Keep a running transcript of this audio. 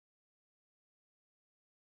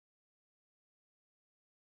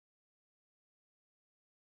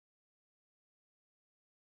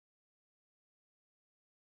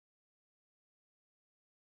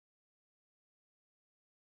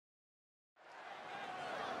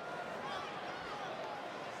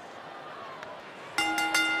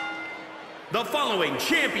The following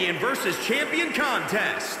champion versus champion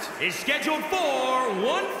contest is scheduled for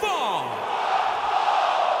one fall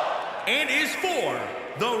and is for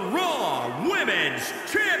the Raw Women's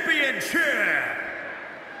Championship.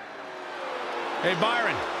 Hey,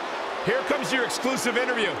 Byron, here comes your exclusive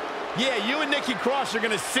interview. Yeah, you and Nikki Cross are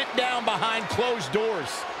going to sit down behind closed doors.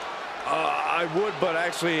 I would, but I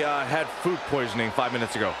actually had food poisoning 5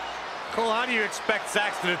 minutes ago. Cole, how do you expect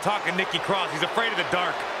Saxton to talk to Nikki Cross? He's afraid of the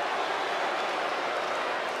dark.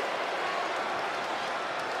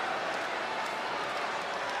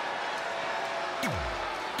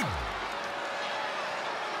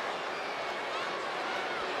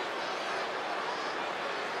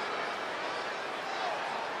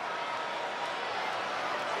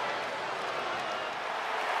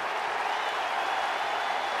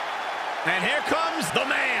 And here comes the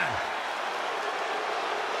man.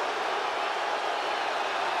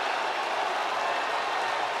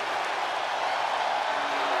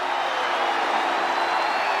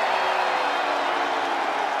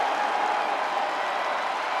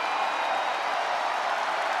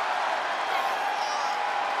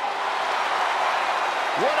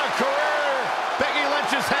 What a career Becky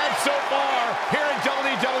Lynch has had so far here in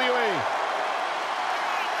WWE.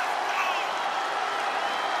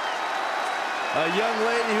 A young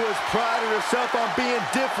lady who has prided herself on being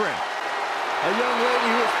different. A young lady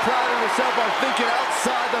who has prided herself on thinking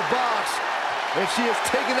outside the box. And she has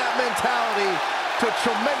taken that mentality to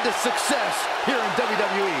tremendous success here in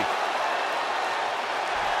WWE.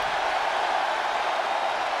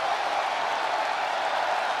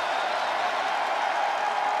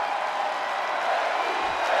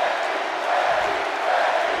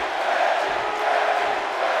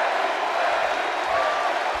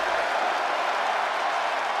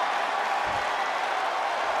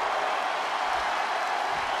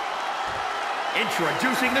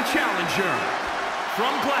 Introducing the challenger,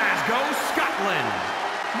 from Glasgow, Scotland,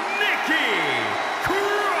 Nikki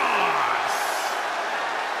Cross.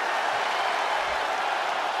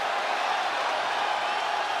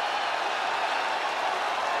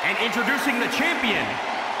 And introducing the champion,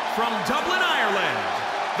 from Dublin, Ireland,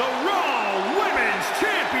 the Raw Women's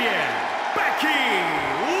Champion, Becky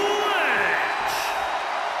Lynch.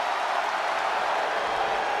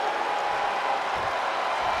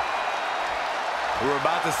 We're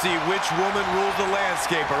about to see which woman rules the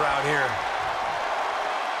landscape around here.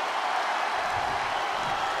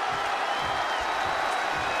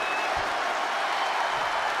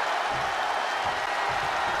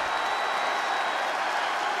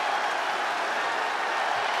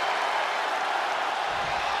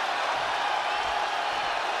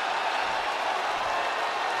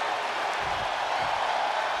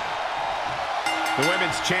 The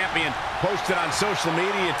women's champion posted on social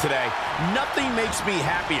media today, "Nothing makes me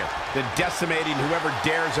happier than decimating whoever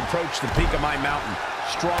dares approach the peak of my mountain."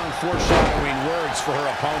 Strong foreshadowing words for her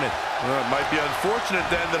opponent. Well, it might be unfortunate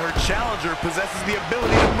then that her challenger possesses the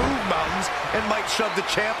ability to move mountains and might shove the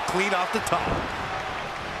champ clean off the top.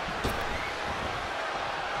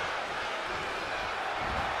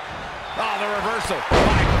 Oh, the reversal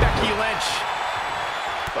by Becky Lynch.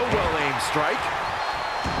 A well-aimed strike.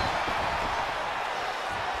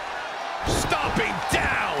 Stomping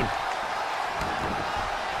down.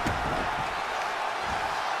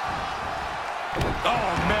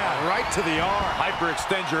 Oh, man, right to the arm.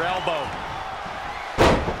 Hyperextend your elbow.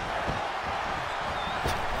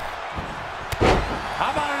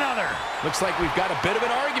 How about another? Looks like we've got a bit of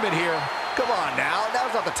an argument here. Come on now,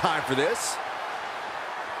 now's not the time for this.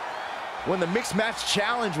 When the Mixed Match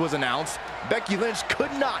Challenge was announced, Becky Lynch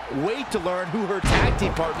could not wait to learn who her tag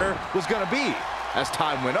team partner was going to be. As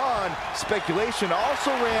time went on, speculation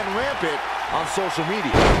also ran rampant on social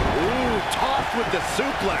media. Ooh, tossed with the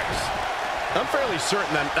suplex. I'm fairly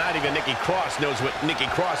certain that not even Nikki Cross knows what Nikki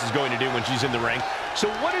Cross is going to do when she's in the ring. So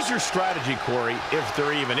what is your strategy, Corey, if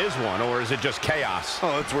there even is one, or is it just chaos?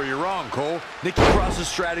 Oh, that's where you're wrong, Cole. Nikki Cross's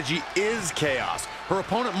strategy is chaos. Her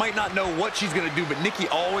opponent might not know what she's going to do, but Nikki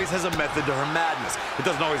always has a method to her madness. It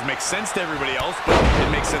doesn't always make sense to everybody else, but it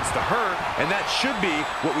makes sense to her, and that should be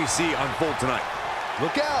what we see unfold tonight.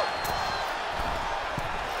 Look out.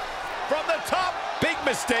 From the top, big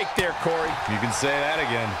mistake there, Corey. You can say that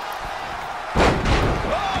again.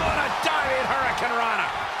 Oh, and a diving Hurricane Rana.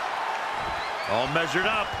 All measured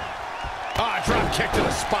up. Ah, oh, drop kick to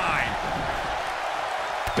the spine.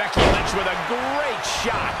 Becky Lynch with a great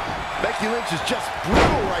shot. Becky Lynch is just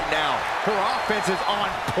brutal right now. Her offense is on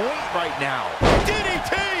point right now.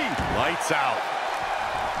 DDT! Lights out.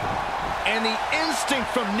 And the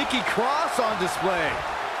instinct from Nikki Cross on display.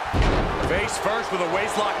 Face first with a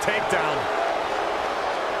waistlock takedown.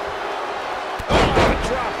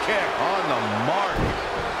 drop kick. On the mark.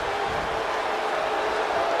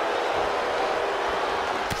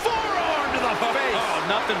 Forearm to the face. Oh,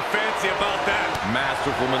 nothing fancy about that.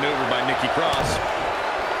 Masterful maneuver by Nikki Cross.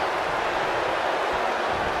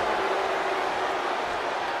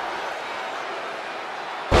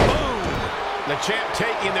 Boom. The champ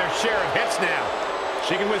taking their share of hits now.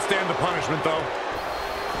 She can withstand the punishment, though.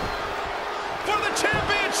 For the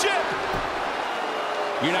championship.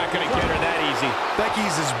 You're not going to get her that easy.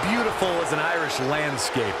 Becky's as beautiful as an Irish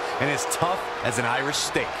landscape and as tough as an Irish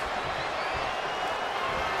steak.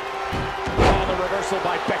 Oh, the reversal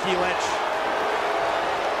by Becky Lynch.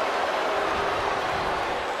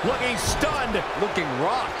 Looking stunned. Looking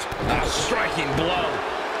rocked. A striking blow.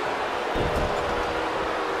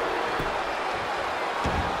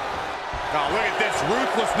 Oh, look at this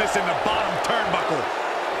ruthlessness in the bottom turnbuckle.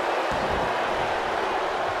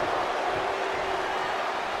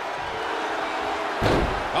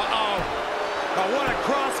 Uh-oh. Oh, what a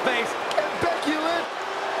crossface. And Becky Lynch.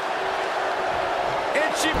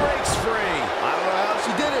 And she breaks free. I don't know how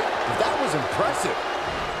she did it, but that was impressive.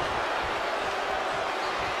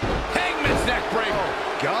 Hangman's neck breaker. Oh,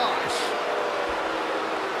 gosh.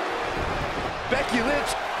 Becky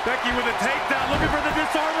Lynch. Becky with a takedown, looking for the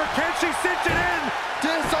disarmer. Can she cinch it in?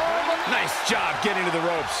 Disarm. Nice job getting to the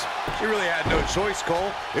ropes. She really had no choice,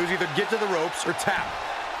 Cole. It was either get to the ropes or tap.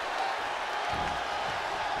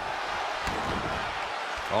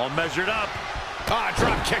 All measured up. Ah,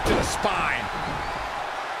 drop kick to the spine.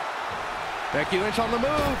 Becky Lynch on the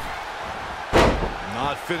move.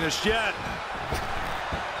 Not finished yet.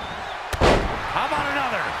 How about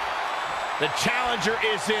another? The challenger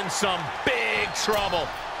is in some big trouble.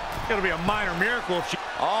 It'll be a minor miracle if she...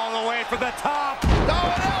 All the way for the top. Oh,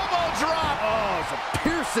 an elbow drop. Oh, it's a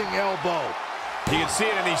piercing elbow. You can see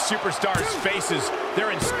it in these superstars' faces.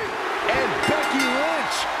 They're in... And Becky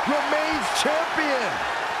Lynch remains champion.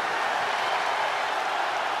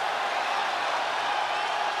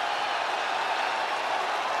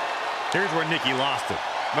 Here's where Nikki lost it.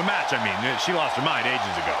 The match, I mean. She lost her mind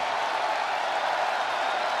ages ago.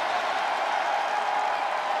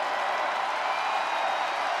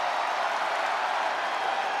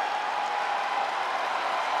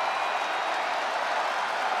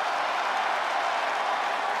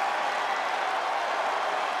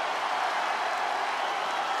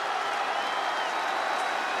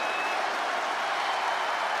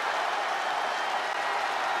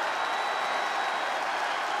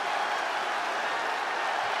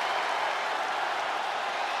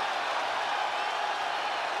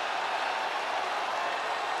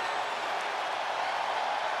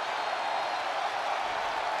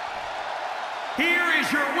 Here is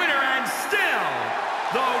your winner and still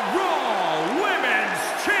the Raw Women's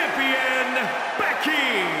Champion,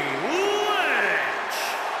 Becky Lynch.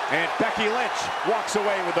 And Becky Lynch walks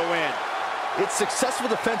away with the win. It's successful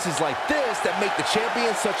defenses like this that make the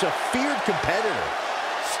champion such a feared competitor.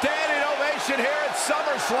 Standing ovation here at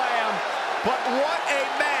SummerSlam. But what a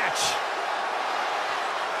match.